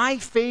by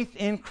faith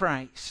in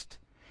Christ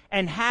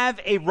and have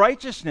a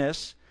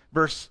righteousness,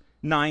 verse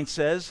 9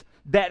 says,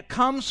 that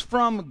comes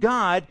from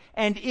God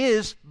and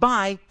is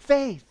by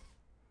faith.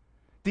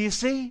 Do you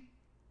see?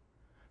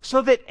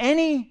 So that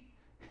any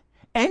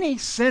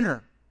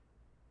sinner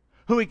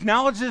who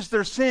acknowledges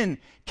their sin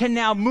can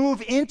now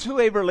move into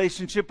a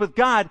relationship with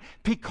God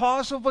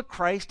because of what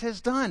Christ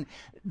has done.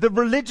 The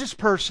religious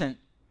person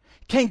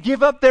can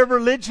give up their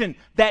religion,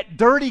 that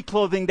dirty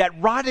clothing, that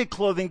rotted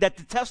clothing, that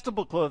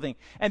detestable clothing,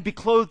 and be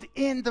clothed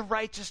in the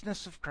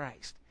righteousness of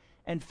Christ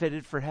and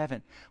fitted for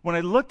heaven. When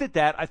I looked at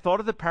that, I thought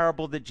of the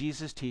parable that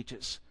Jesus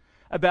teaches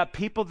about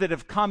people that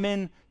have come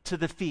in to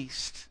the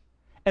feast.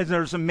 And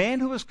there's a man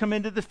who has come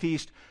into the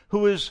feast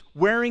who is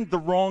wearing the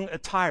wrong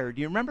attire.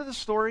 Do you remember the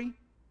story?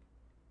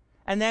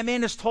 And that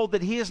man is told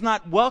that he is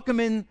not welcome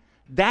in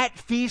that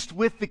feast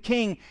with the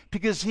king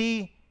because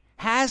he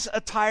has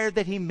attire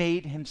that he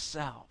made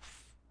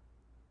himself.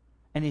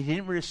 And he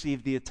didn't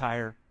receive the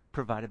attire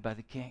provided by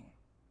the king.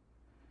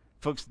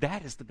 Folks,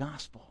 that is the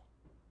gospel.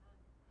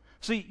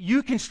 See,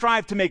 you can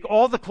strive to make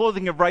all the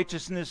clothing of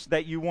righteousness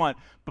that you want,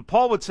 but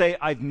Paul would say,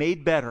 I've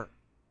made better,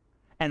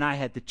 and I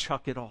had to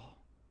chuck it all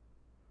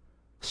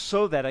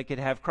so that I could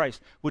have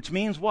Christ. Which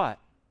means what?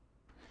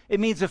 It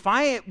means if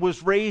I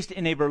was raised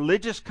in a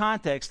religious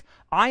context,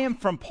 I am,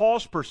 from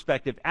Paul's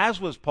perspective,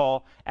 as was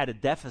Paul, at a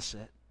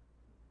deficit.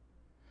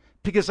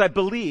 Because I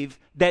believe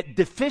that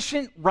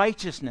deficient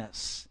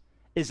righteousness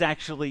is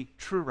actually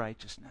true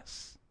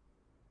righteousness.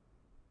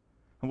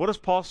 And what is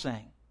Paul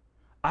saying?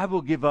 I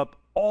will give up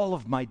all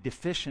of my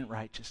deficient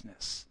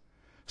righteousness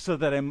so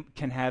that I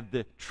can have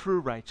the true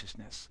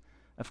righteousness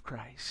of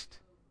Christ.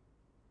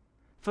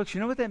 Folks,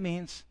 you know what that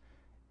means?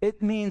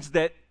 It means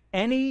that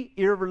any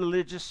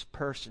irreligious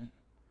person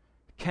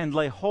can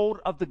lay hold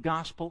of the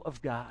gospel of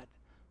God,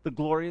 the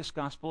glorious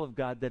gospel of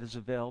God that is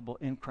available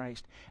in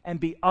Christ, and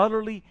be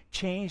utterly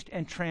changed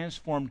and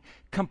transformed,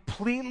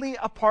 completely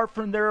apart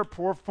from their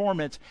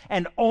performance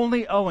and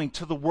only owing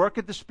to the work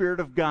of the Spirit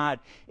of God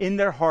in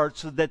their hearts,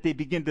 so that they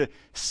begin to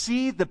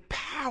see the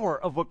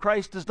power of what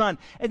Christ has done.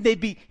 And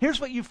here's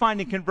what you find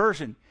in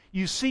conversion.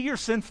 You see your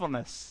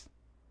sinfulness.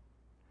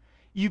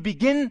 You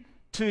begin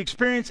to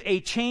experience a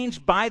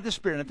change by the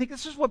Spirit. And I think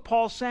this is what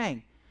Paul's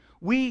saying.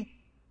 We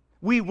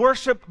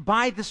worship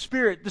by the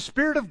Spirit. The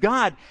Spirit of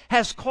God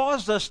has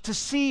caused us to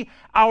see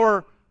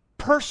our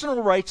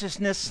personal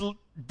righteousness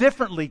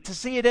differently, to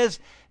see it as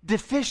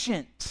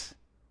deficient,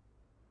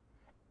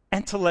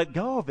 and to let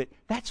go of it.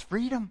 That's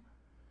freedom.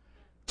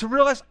 To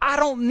realize I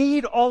don't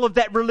need all of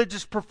that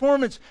religious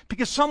performance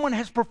because someone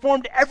has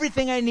performed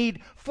everything I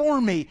need for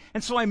me.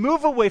 And so I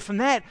move away from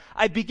that.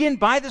 I begin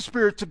by the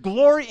Spirit to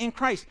glory in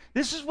Christ.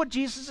 This is what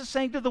Jesus is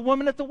saying to the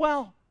woman at the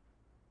well.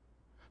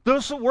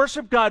 Those who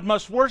worship God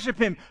must worship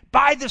Him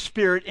by the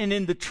Spirit and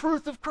in the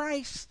truth of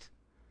Christ.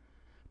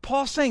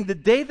 Paul's saying the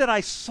day that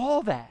I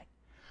saw that,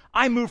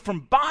 I moved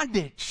from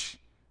bondage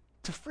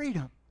to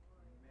freedom.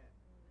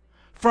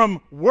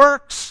 From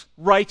works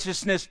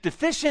righteousness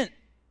deficient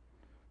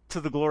to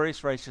the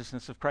glorious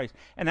righteousness of Christ.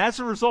 And as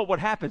a result, what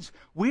happens?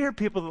 We are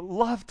people that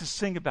love to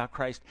sing about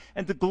Christ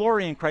and to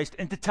glory in Christ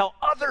and to tell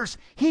others,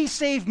 He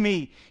saved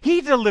me,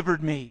 He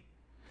delivered me.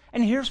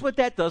 And here's what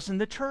that does in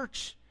the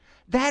church.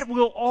 That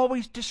will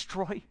always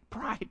destroy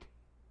pride.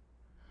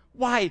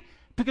 Why?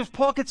 Because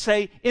Paul could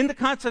say, in the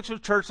context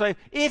of church life,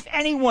 if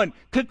anyone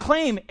could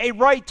claim a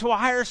right to a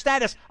higher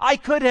status, I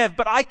could have,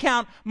 but I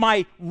count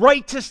my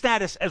right to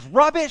status as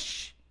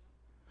rubbish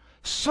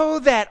so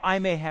that I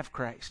may have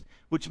Christ.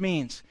 Which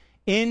means,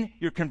 in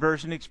your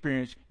conversion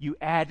experience, you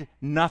add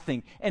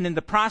nothing. And in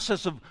the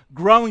process of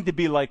growing to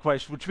be like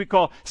Christ, which we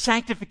call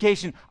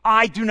sanctification,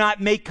 I do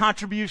not make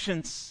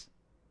contributions.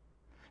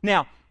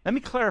 Now, let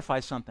me clarify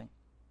something.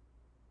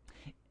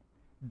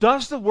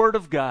 Does the Word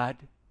of God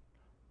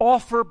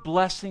offer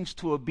blessings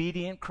to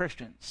obedient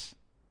Christians?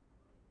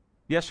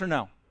 Yes or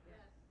no?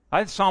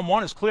 Yes. Psalm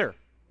 1 is clear.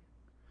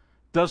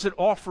 Does it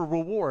offer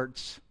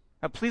rewards?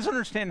 Now, please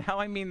understand how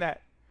I mean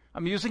that.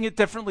 I'm using it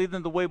differently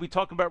than the way we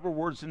talk about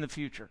rewards in the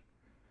future.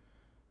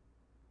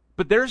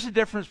 But there's a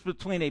difference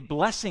between a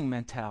blessing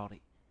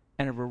mentality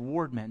and a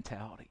reward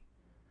mentality.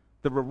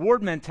 The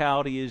reward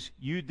mentality is,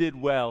 you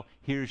did well,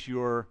 here's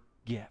your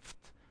gift.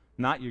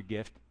 Not your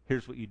gift,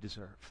 here's what you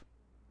deserve.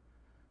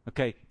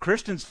 Okay,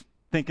 Christians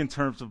think in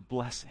terms of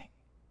blessing.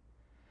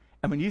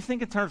 And when you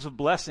think in terms of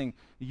blessing,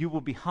 you will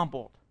be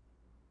humbled.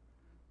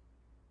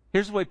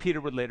 Here's the way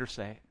Peter would later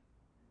say it.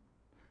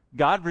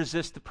 God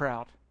resists the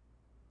proud.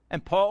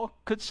 And Paul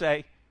could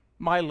say,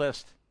 my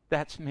list,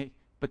 that's me,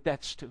 but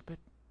that's stupid.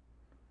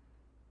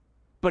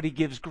 But He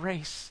gives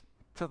grace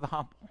to the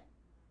humble.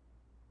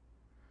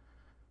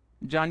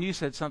 John, you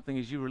said something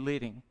as you were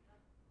leading,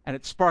 and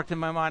it sparked in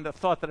my mind a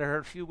thought that I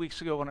heard a few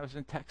weeks ago when I was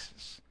in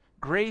Texas.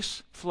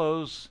 Grace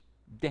flows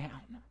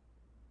down.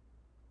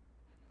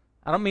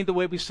 I don't mean the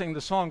way we sing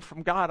the song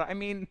from God. I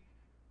mean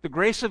the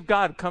grace of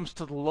God comes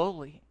to the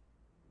lowly.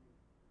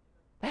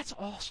 That's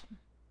awesome.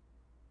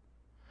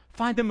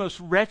 Find the most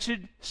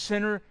wretched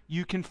sinner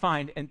you can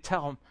find and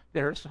tell him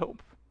there is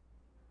hope.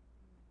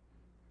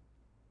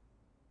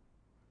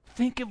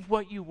 Think of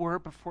what you were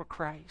before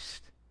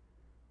Christ.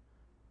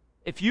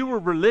 If you were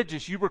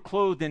religious, you were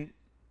clothed in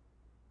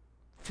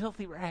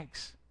filthy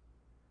rags.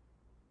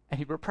 And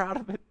you were proud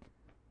of it.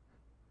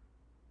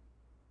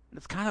 And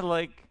it's kind of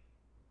like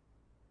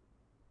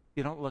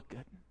you don't look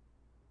good.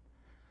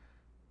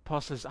 Paul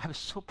says, I was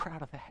so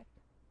proud of that.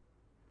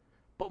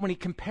 But when he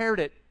compared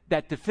it,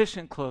 that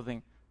deficient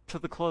clothing, to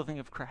the clothing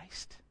of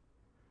Christ,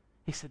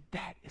 he said,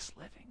 that is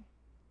living.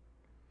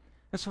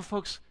 And so,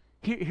 folks,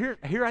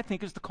 here I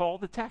think is the call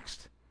of the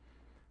text.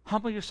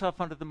 Humble yourself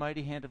under the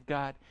mighty hand of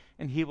God,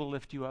 and he will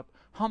lift you up.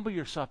 Humble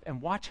yourself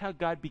and watch how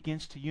God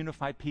begins to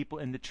unify people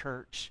in the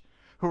church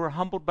who are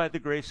humbled by the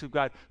grace of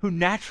God, who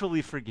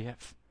naturally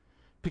forgive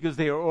because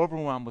they are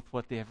overwhelmed with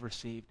what they have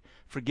received.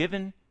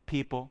 Forgiven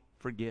people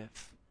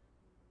forgive.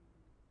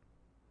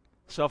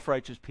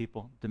 Self-righteous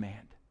people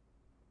demand.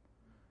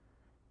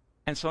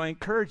 And so I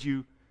encourage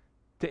you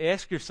to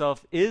ask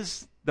yourself,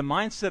 is the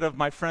mindset of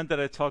my friend that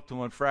I talked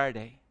to on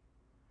Friday,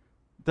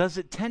 does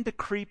it tend to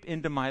creep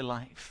into my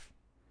life?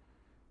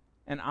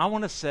 And I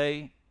want to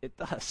say it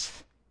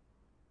does.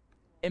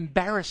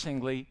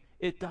 Embarrassingly,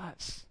 it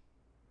does.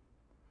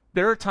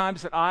 There are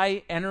times that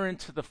I enter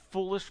into the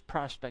foolish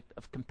prospect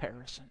of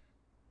comparison.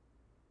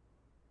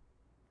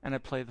 And I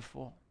play the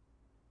fool.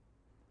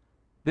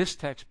 This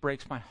text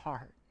breaks my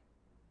heart.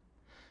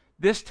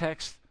 This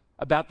text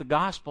about the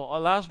gospel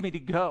allows me to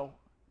go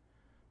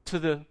to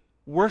the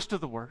worst of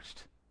the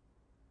worst.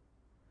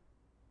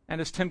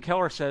 And as Tim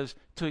Keller says,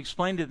 to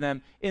explain to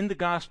them, in the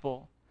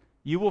gospel,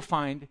 you will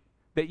find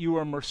that you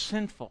are more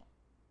sinful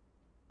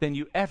than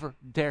you ever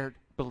dared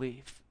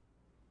believe,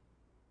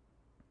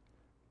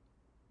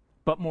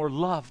 but more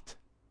loved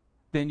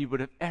than you would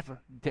have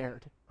ever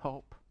dared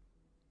hope.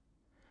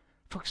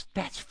 Folks,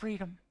 that's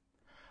freedom.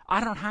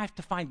 I don't have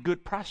to find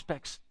good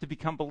prospects to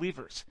become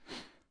believers.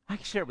 I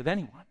can share it with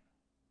anyone.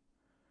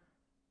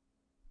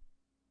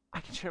 I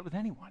can share it with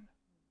anyone.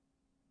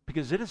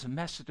 Because it is a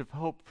message of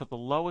hope for the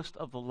lowest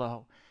of the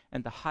low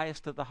and the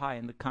highest of the high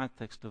in the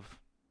context of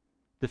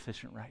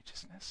deficient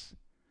righteousness.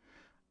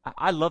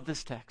 I love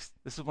this text.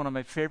 This is one of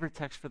my favorite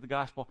texts for the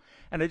gospel.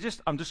 And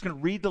I'm just going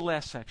to read the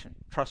last section.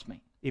 Trust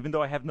me. Even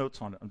though I have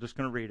notes on it, I'm just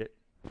going to read it.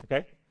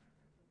 Okay?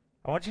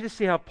 I want you to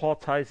see how Paul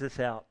ties this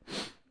out.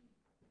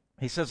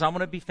 He says, I want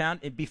to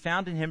be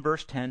found in him,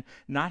 verse 10,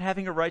 not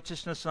having a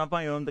righteousness of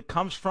my own that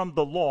comes from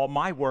the law,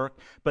 my work,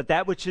 but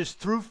that which is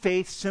through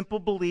faith, simple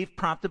belief,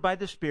 prompted by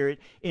the Spirit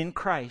in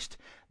Christ.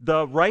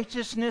 The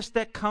righteousness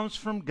that comes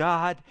from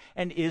God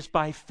and is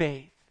by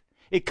faith.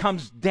 It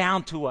comes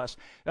down to us.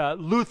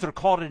 Luther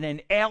called it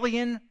an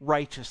alien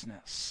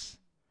righteousness.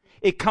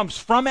 It comes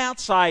from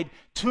outside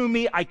to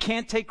me. I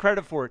can't take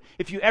credit for it.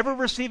 If you ever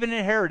receive an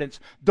inheritance,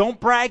 don't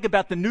brag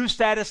about the new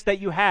status that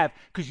you have,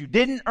 because you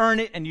didn't earn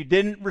it and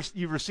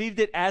you received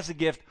it as a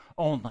gift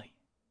only.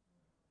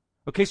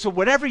 Okay, so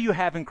whatever you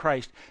have in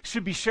Christ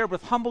should be shared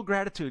with humble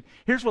gratitude.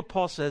 Here's what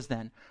Paul says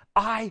then.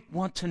 I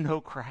want to know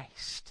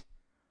Christ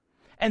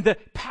and the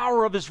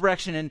power of his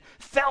resurrection and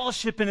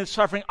fellowship in his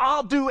suffering.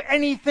 I'll do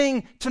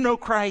anything to know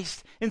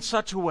Christ in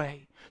such a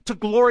way, to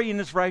glory in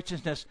his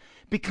righteousness,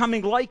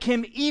 becoming like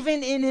him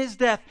even in his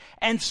death.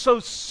 And so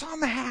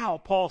somehow,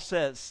 Paul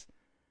says,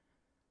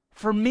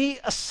 for me,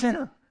 a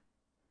sinner,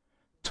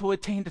 to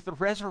attain to the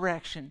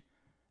resurrection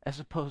as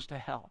opposed to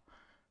hell.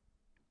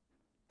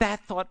 That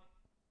thought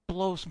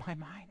blows my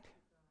mind.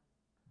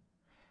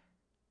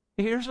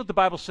 Here's what the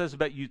Bible says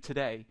about you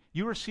today.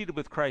 You are seated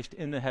with Christ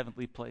in the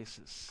heavenly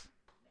places.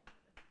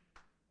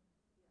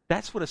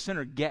 That's what a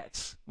sinner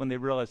gets when they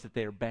realize that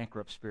they are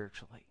bankrupt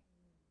spiritually.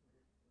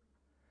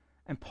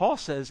 And Paul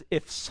says,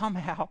 if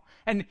somehow,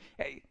 and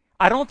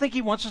I don't think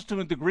he wants us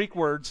to, in the Greek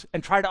words,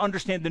 and try to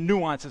understand the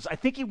nuances. I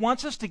think he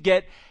wants us to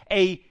get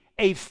a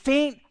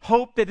faint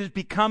hope that is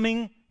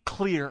becoming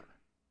clear.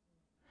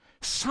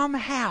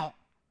 Somehow,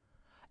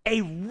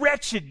 a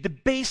wretched,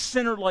 debased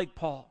sinner like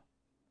Paul,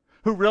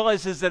 who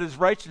realizes that his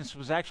righteousness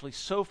was actually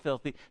so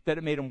filthy that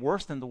it made him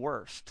worse than the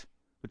worst,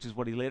 which is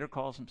what he later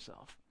calls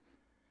himself,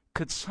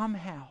 could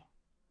somehow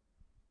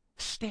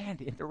stand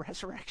in the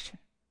resurrection.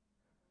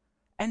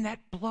 And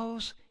that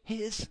blows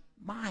his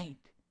mind.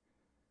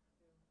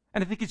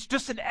 And I think it's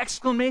just an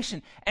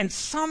exclamation. And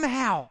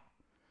somehow,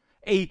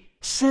 a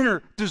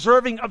sinner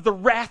deserving of the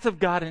wrath of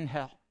God in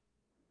hell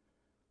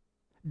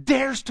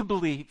dares to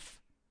believe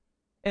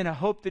in a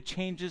hope that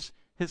changes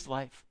his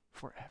life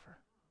forever.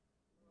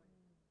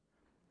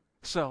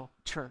 So,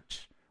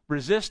 church,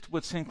 resist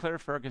what Sinclair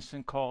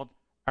Ferguson called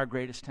our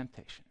greatest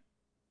temptation.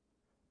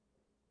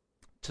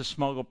 To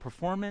smuggle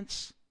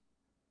performance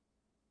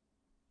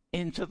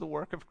into the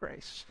work of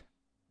grace.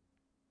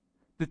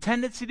 The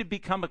tendency to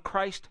become a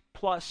Christ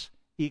plus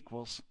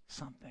equals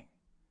something.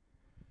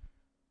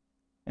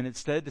 And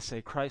instead to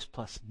say Christ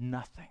plus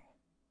nothing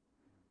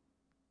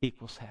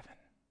equals heaven.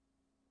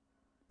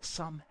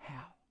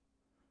 Somehow,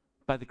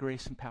 by the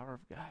grace and power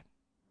of God,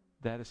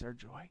 that is our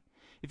joy.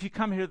 If you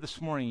come here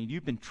this morning and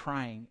you've been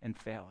trying and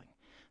failing,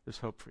 there's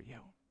hope for you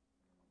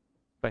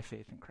by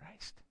faith in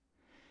Christ.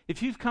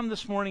 If you've come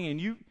this morning and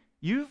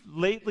you've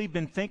lately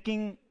been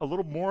thinking a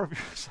little more of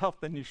yourself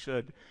than you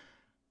should,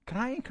 can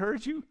I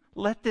encourage you?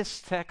 Let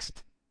this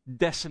text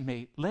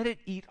decimate. Let it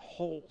eat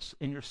holes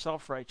in your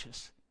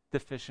self-righteous,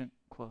 deficient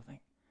clothing.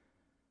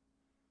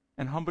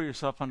 And humble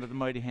yourself under the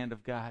mighty hand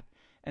of God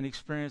and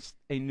experience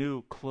a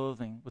new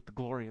clothing with the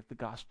glory of the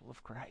gospel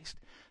of Christ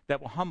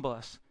that will humble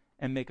us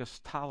and make us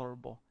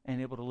tolerable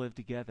and able to live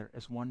together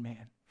as one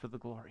man for the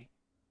glory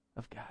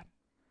of God.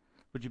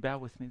 Would you bow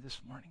with me this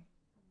morning?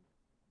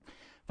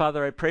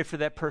 Father, I pray for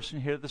that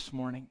person here this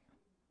morning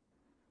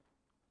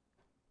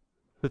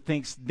who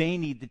thinks they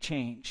need to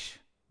change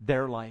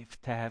their life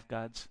to have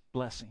God's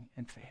blessing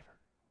and favor.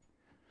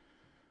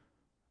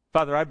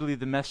 Father, I believe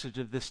the message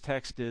of this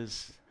text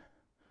is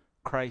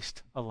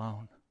Christ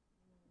alone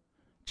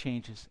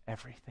changes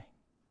everything.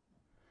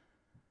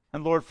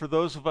 And Lord, for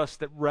those of us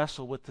that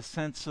wrestle with the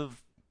sense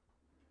of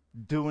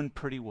doing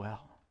pretty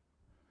well,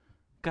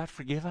 God,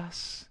 forgive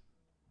us.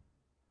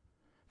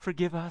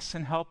 Forgive us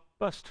and help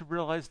us to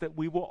realize that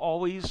we will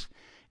always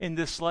in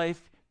this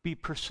life be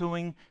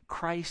pursuing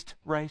Christ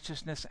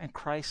righteousness and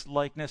Christ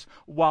likeness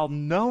while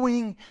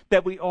knowing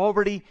that we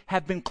already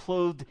have been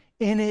clothed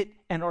in it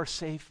and are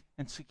safe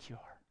and secure.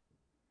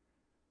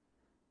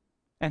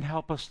 And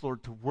help us,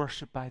 Lord, to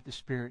worship by the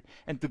Spirit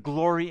and to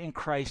glory in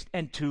Christ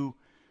and to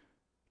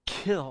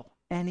kill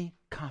any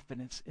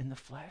confidence in the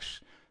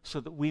flesh so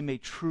that we may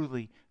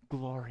truly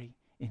glory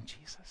in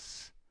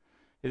Jesus.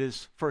 It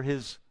is for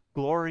His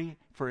glory,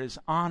 for His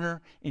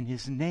honor, in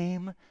His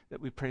name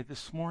that we pray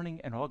this morning,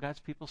 and all God's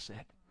people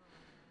said,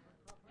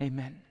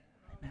 amen.